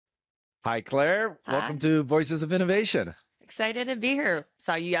Hi, Claire. Welcome Hi. to Voices of Innovation. Excited to be here.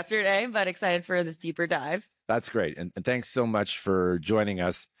 Saw you yesterday, but excited for this deeper dive. That's great. And thanks so much for joining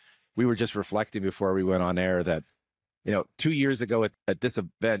us. We were just reflecting before we went on air that, 2 years ago at this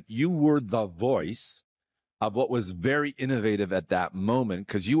event, you were the voice of what was very innovative at that moment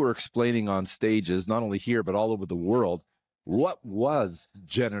because you were explaining on stages, not only here, but all over the world, what was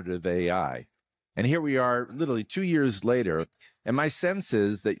generative AI. And here we are literally 2 years later. And my sense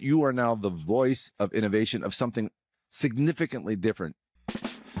is that you are now the voice of innovation of something significantly different.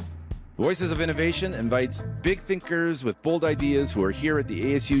 Voices of Innovation invites big thinkers with bold ideas who are here at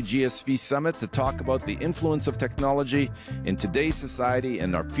the ASU GSV Summit to talk about the influence of technology in today's society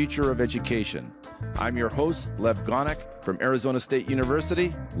and our future of education. I'm your host, Lev Gonick from Arizona State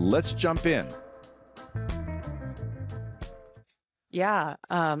University. Let's jump in. Yeah,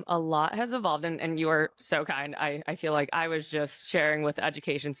 a lot has evolved, and you are so kind. I feel like I was just sharing with the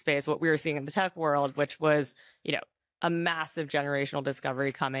education space what we were seeing in the tech world, which was, a massive generational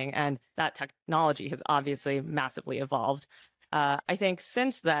discovery coming, and that technology has obviously massively evolved. I think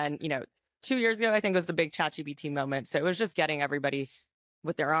since then, 2 years ago, I think was the big ChatGPT moment. So it was just getting everybody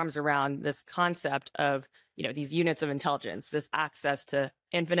with their arms around this concept of, these units of intelligence, this access to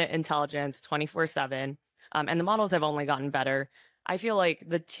infinite intelligence 24/7. And the models have only gotten better. I feel like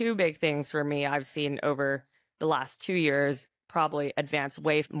the two big things for me I've seen over the last 2 years probably advance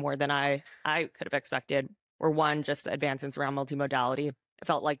way more than I could have expected. Were one, just advancements around multi-modality. It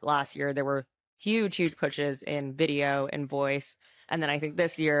felt like last year there were huge pushes in video and voice. And then I think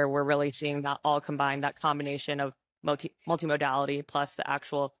this year we're really seeing that all combined, that combination of multi-modality plus the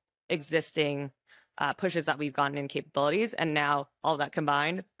actual existing pushes that we've gotten in capabilities. And now all that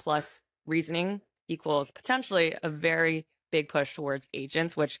combined plus reasoning equals potentially a very big push towards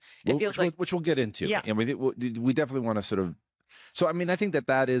agents, which it feels like... Which we'll get into. Yeah. And we definitely want to sort of... So, I think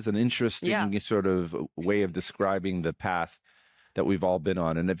that is an interesting sort of way of describing the path that we've all been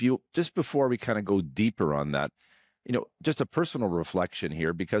on. And if you, just before we kind of go deeper on that, just a personal reflection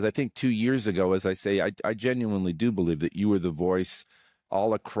here, because I think 2 years ago, as I say, I genuinely do believe that you were the voice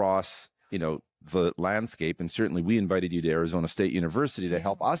all across, the landscape. And certainly we invited you to Arizona State University to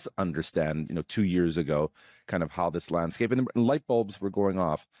help us understand, 2 years ago, kind of how this landscape and light bulbs were going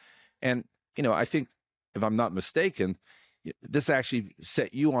off. And, I think if I'm not mistaken, this actually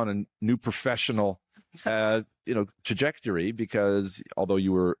set you on a new professional, trajectory, because although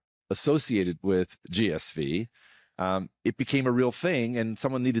you were associated with GSV, it became a real thing, and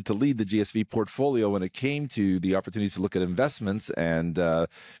someone needed to lead the GSV portfolio when it came to the opportunities to look at investments and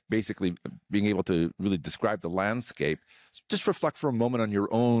basically being able to really describe the landscape. Just reflect for a moment on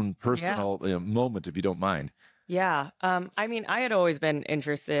your own personal moment, if you don't mind. Yeah. I had always been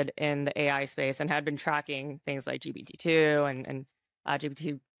interested in the AI space and had been tracking things like GPT-2 and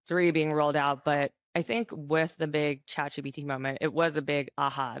GPT-3 being rolled out. But I think with the big ChatGPT moment, it was a big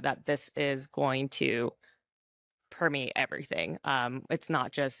aha that this is going to permeate everything. It's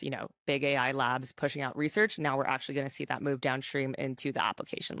not just, big AI labs pushing out research. Now we're actually going to see that move downstream into the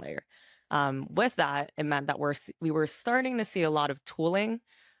application layer. With that, it meant that we were starting to see a lot of tooling.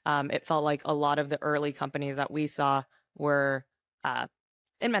 It felt like a lot of the early companies that we saw were,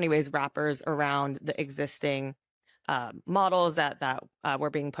 in many ways, wrappers around the existing models that were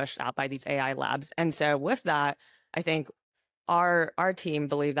being pushed out by these AI labs. And so with that, I think our team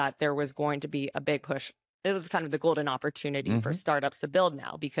believed that there was going to be a big push. It was kind of the golden opportunity for startups to build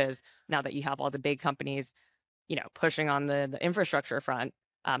now, because now that you have all the big companies, pushing on the infrastructure front,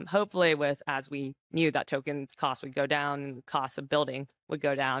 hopefully as we knew that token cost would go down and cost of building would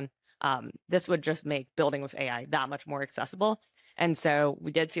go down, this would just make building with AI that much more accessible. And so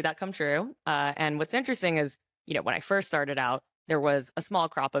we did see that come true. And what's interesting is, when I first started out, there was a small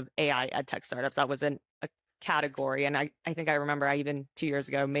crop of AI edtech startups. That was in a category. And I think I remember I even 2 years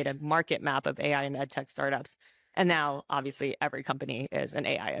ago made a market map of AI and edtech startups. And now obviously every company is an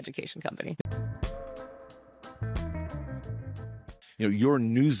AI education company. Your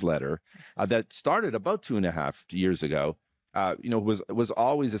newsletter that started about 2.5 years ago, was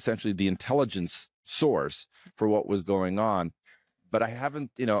always essentially the intelligence source for what was going on. But I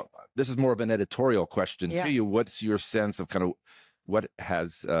haven't, this is more of an editorial question to you. What's your sense of kind of what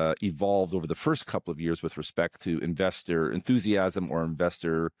has evolved over the first couple of years with respect to investor enthusiasm or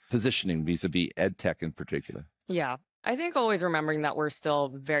investor positioning vis-a-vis edtech in particular? Yeah, I think always remembering that we're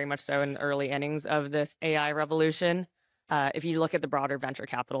still very much so in the early innings of this AI revolution. If you look at the broader venture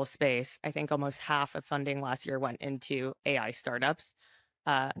capital space, I think almost half of funding last year went into AI startups.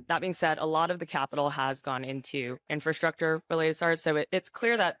 That being said, a lot of the capital has gone into infrastructure-related startups. So it's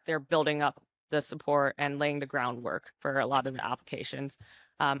clear that they're building up the support and laying the groundwork for a lot of the applications.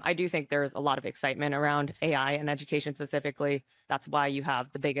 I do think there's a lot of excitement around AI and education specifically. That's why you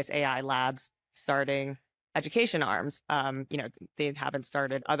have the biggest AI labs starting education arms. They haven't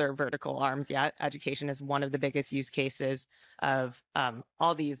started other vertical arms yet. Education is one of the biggest use cases of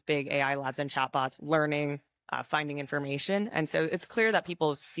all these big AI labs and chatbots learning, finding information. And so it's clear that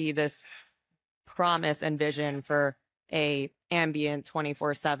people see this promise and vision for a ambient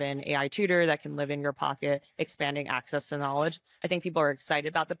 24/7 AI tutor that can live in your pocket, expanding access to knowledge. I think people are excited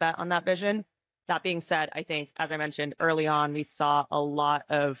about the bet on that vision. That being said, I think, as I mentioned early on, we saw a lot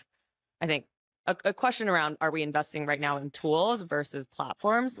of, I think, a question around, are we investing right now in tools versus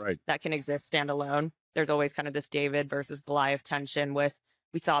platforms that can exist standalone? There's always kind of this David versus Goliath tension with,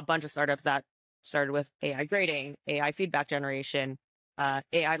 we saw a bunch of startups that started with AI grading, AI feedback generation,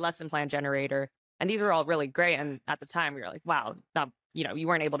 AI lesson plan generator. And these were all really great. And at the time we were like, wow, you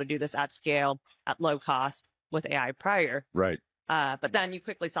weren't able to do this at scale, at low cost with AI prior. Right. But then you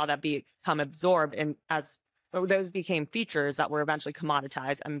quickly saw that become absorbed, and as those became features that were eventually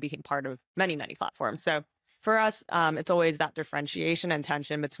commoditized and became part of many, many platforms. So for us, it's always that differentiation and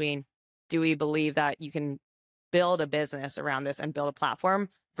tension between, do we believe that you can build a business around this and build a platform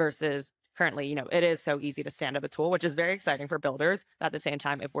versus currently, it is so easy to stand up a tool, which is very exciting for builders. But at the same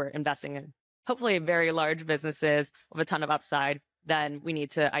time, if we're investing in hopefully very large businesses with a ton of upside, then we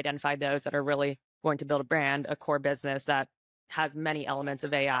need to identify those that are really going to build a brand, a core business that has many elements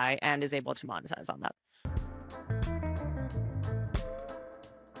of AI and is able to monetize on that.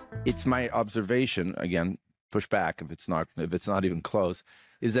 It's my observation, again, push back if it's not even close,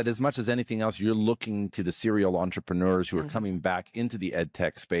 is that as much as anything else, you're looking to the serial entrepreneurs who are coming back into the ed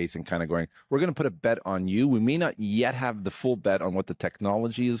tech space and kind of going, we're going to put a bet on you. We may not yet have the full bet on what the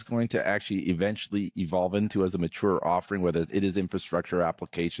technology is going to actually eventually evolve into as a mature offering, whether it is infrastructure,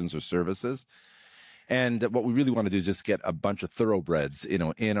 applications, or services. And what we really want to do is just get a bunch of thoroughbreds,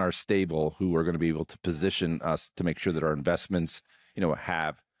 in our stable who are going to be able to position us to make sure that our investments,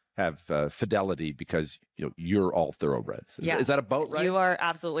 have fidelity, because you're all thoroughbreds. Is that about right? You are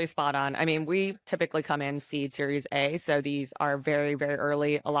absolutely spot on. I mean, we typically come in seed Series A, so these are very, very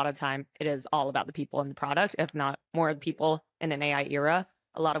early. A lot of time it is all about the people and the product, if not more people in an AI era.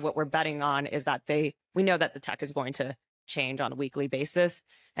 A lot of what we're betting on is that we know that the tech is going to change on a weekly basis.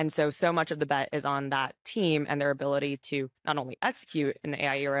 And so much of the bet is on that team and their ability to not only execute in the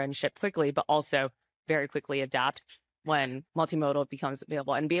AI era and ship quickly, but also very quickly adapt when multimodal becomes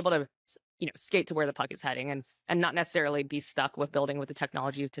available and be able to, skate to where the puck is heading and not necessarily be stuck with building with the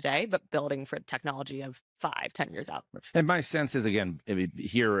technology of today, but building for the technology of 5-10 years out. And my sense is, again,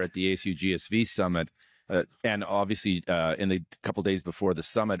 here at the ASU GSV Summit, and obviously in the couple days before the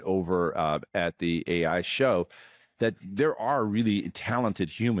summit over at the AI show, that there are really talented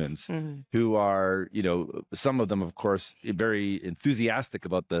humans who are, some of them, of course, very enthusiastic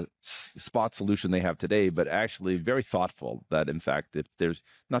about the spot solution they have today, but actually very thoughtful that, in fact, if there's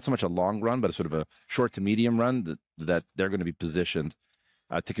not so much a long run, but a sort of a short to medium run, that they're going to be positioned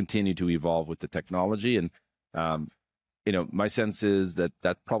to continue to evolve with the technology. And, my sense is that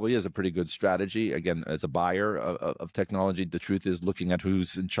probably is a pretty good strategy. Again, as a buyer of technology, the truth is looking at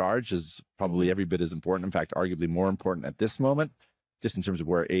who's in charge is probably every bit as important. In fact, arguably more important at this moment, just in terms of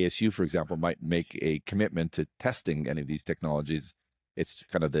where ASU, for example, might make a commitment to testing any of these technologies. It's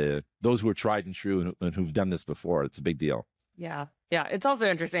kind of those who are tried and true and who've done this before. It's a big deal. Yeah. Yeah. It's also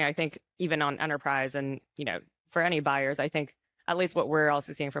interesting, I think, even on enterprise and, for any buyers, I think, at least what we're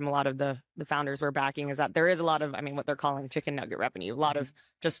also seeing from a lot of the founders we're backing is that there is a lot of, what they're calling chicken nugget revenue, a lot of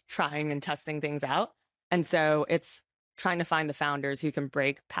just trying and testing things out. And so it's trying to find the founders who can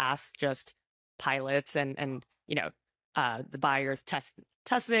break past just pilots and the buyers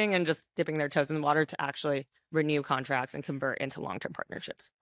testing and just dipping their toes in the water to actually renew contracts and convert into long-term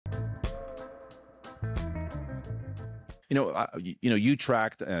partnerships. You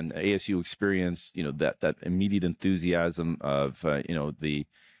tracked and ASU experienced, that immediate enthusiasm of, the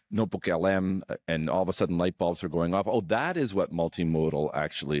notebook LM, and all of a sudden light bulbs are going off. Oh, that is what multimodal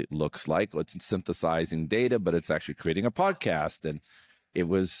actually looks like. It's synthesizing data, but it's actually creating a podcast. And it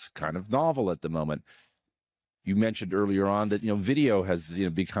was kind of novel at the moment. You mentioned earlier on that, video has,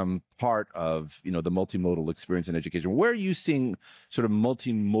 become part of, the multimodal experience in education. Where are you seeing sort of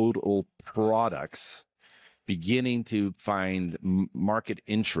multimodal products beginning to find market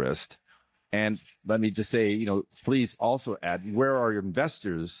interest? And let me just say, please also add, where are your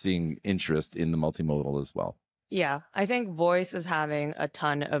investors seeing interest in the multimodal as well? Yeah, I think voice is having a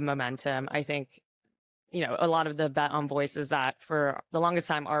ton of momentum. I think, a lot of the bet on voice is that for the longest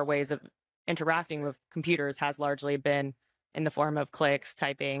time, our ways of interacting with computers has largely been in the form of clicks,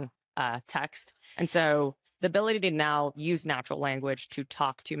 typing, text. And so the ability to now use natural language to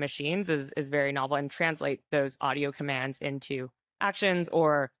talk to machines is very novel, and translate those audio commands into actions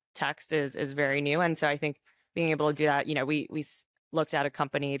or text is very new. And so I think being able to do that, we looked at a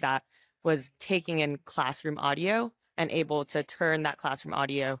company that was taking in classroom audio and able to turn that classroom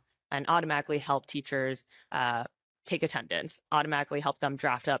audio and automatically help teachers take attendance, automatically help them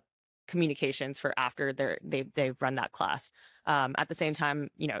draft up communications for after they've run that class. At the same time,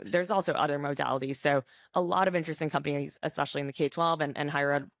 there's also other modalities. So a lot of interesting companies, especially in the K-12 and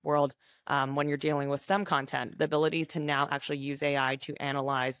higher ed world, when you're dealing with STEM content, the ability to now actually use AI to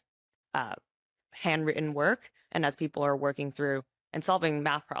analyze handwritten work. And as people are working through and solving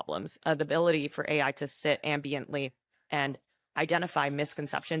math problems, the ability for AI to sit ambiently and identify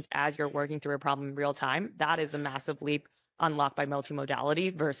misconceptions as you're working through a problem in real time, that is a massive leap unlocked by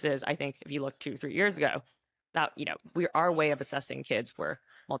multimodality versus, I think, if you look 2-3 years ago, that, our way of assessing kids were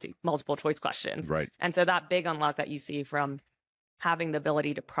multiple choice questions. Right. And so that big unlock that you see from having the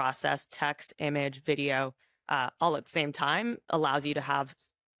ability to process text, image, video, all at the same time allows you to have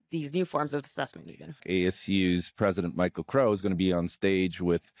these new forms of assessment even. ASU's president, Michael Crow, is going to be on stage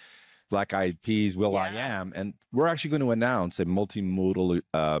with Black Eyed Peas, I Am, and we're actually going to announce a multimodal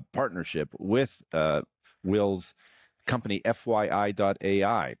partnership with Will's company,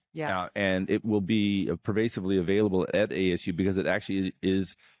 FYI.ai. Yes. And it will be pervasively available at ASU because it actually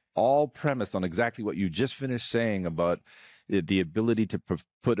is all premised on exactly what you just finished saying about the ability to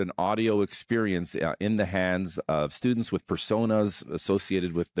put an audio experience in the hands of students with personas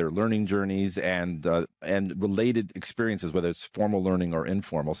associated with their learning journeys and related experiences, whether it's formal learning or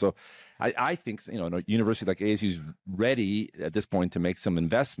informal. So I think, a university like ASU is ready at this point to make some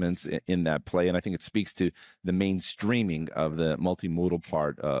investments in that play. And I think it speaks to the mainstreaming of the multimodal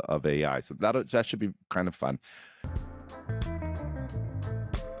part of AI. So that should be kind of fun.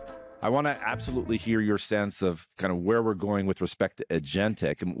 I want to absolutely hear your sense of kind of where we're going with respect to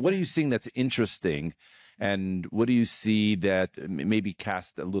agentic. And what are you seeing that's interesting? And what do you see that maybe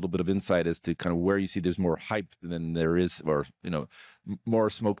cast a little bit of insight as to kind of where you see there's more hype than there is, or,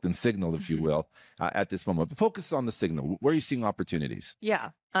 more smoke than signal, if you will, at this moment? But focus on the signal. Where are you seeing opportunities? Yeah.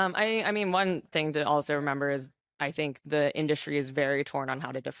 I mean, one thing to also remember is I think the industry is very torn on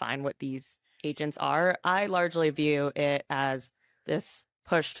how to define what these agents are. I largely view it as this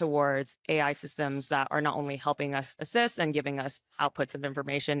push towards AI systems that are not only helping us assist and giving us outputs of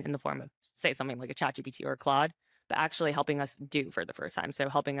information in the form of, say, something like a ChatGPT or a Claude, but actually helping us do for the first time. So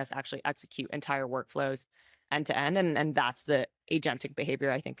helping us actually execute entire workflows end to end. And that's the agentic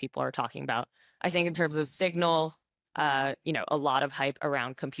behavior I think people are talking about. I think in terms of signal, a lot of hype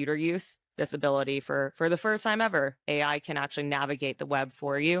around computer use. This ability for the first time ever, AI can actually navigate the web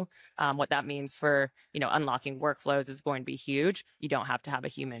for you. What that means for, unlocking workflows is going to be huge. You don't have to have a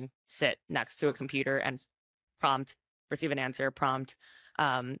human sit next to a computer and receive an answer, prompt.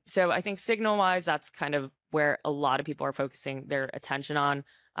 So I think signal-wise, that's kind of where a lot of people are focusing their attention on.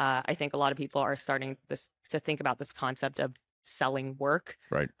 I think a lot of people are starting to think about this concept of selling work.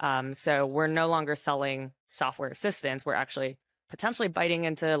 Right. So we're no longer selling software assistants. We're actually potentially biting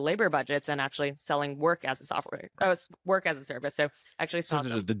into labor budgets and actually selling work as a work as a service. So actually,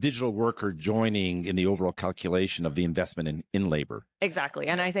 the digital worker joining in the overall calculation of the investment in labor. Exactly,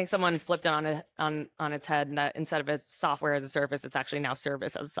 and I think someone flipped it on its head, and that instead of it software as a service, it's actually now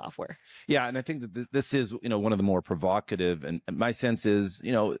service as a software. Yeah, and I think that this is one of the more provocative, and my sense is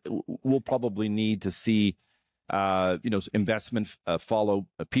we'll probably need to see investment follow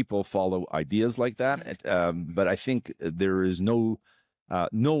people, follow ideas like that. But I think there is no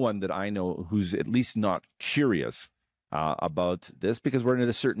one that I know who's at least not curious about this, because we're in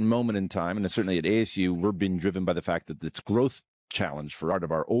a certain moment in time, and certainly at ASU, we're being driven by the fact that it's growth challenge for part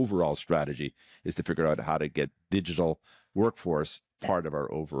of our overall strategy is to figure out how to get digital workforce part of our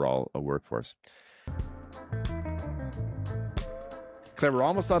overall workforce. Claire, we're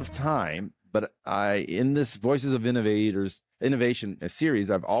almost out of time. But in this Voices of Innovation series,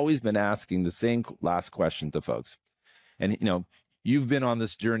 I've always been asking the same last question to folks. And, you've been on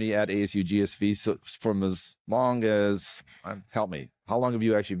this journey at ASU GSV from as long as, help me, how long have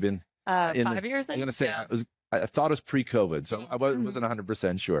you actually been? 5 years. I'm going to say, I thought it was pre-COVID, so I wasn't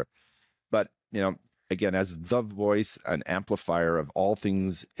 100% sure. But, again, as the voice and amplifier of all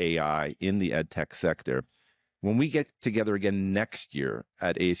things AI in the edtech sector, when we get together again next year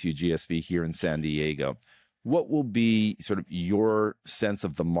at ASU GSV here in San Diego, what will be sort of your sense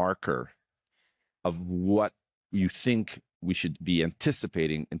of the marker of what you think we should be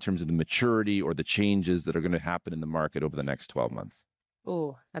anticipating in terms of the maturity or the changes that are going to happen in the market over the next 12 months?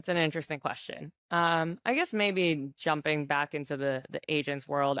 Oh, that's an interesting question. I guess maybe jumping back into the agents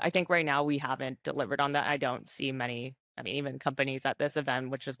world. I think right now we haven't delivered on that. I don't see many. I mean, even companies at this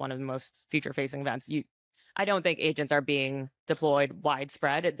event, which is one of the most future-facing events, I don't think agents are being deployed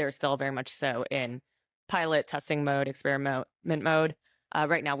widespread. They're still very much so in pilot testing mode, experiment mode.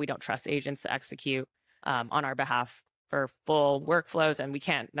 Right now, we don't trust agents to execute on our behalf for full workflows, and we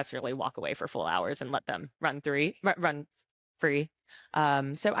can't necessarily walk away for full hours and let them run free.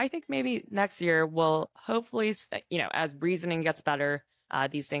 So I think maybe next year we'll hopefully, as reasoning gets better,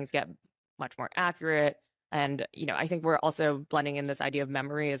 these things get much more accurate. And, I think we're also blending in this idea of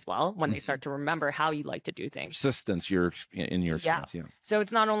memory as well when they start to remember how you like to do things. Persistence, in your experience, yeah. So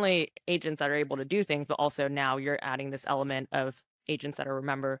it's not only agents that are able to do things, but also now you're adding this element of agents that are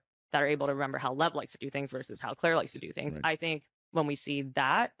able to remember how Lev likes to do things versus how Claire likes to do things. Right. I think when we see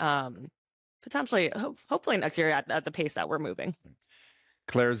that, potentially, hopefully next year at the pace that we're moving.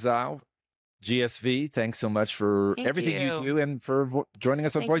 Claire Zhao, GSV, thanks so much for everything you do and for joining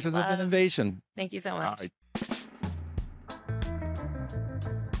us on Voices of Innovation. Thank you so much. All right.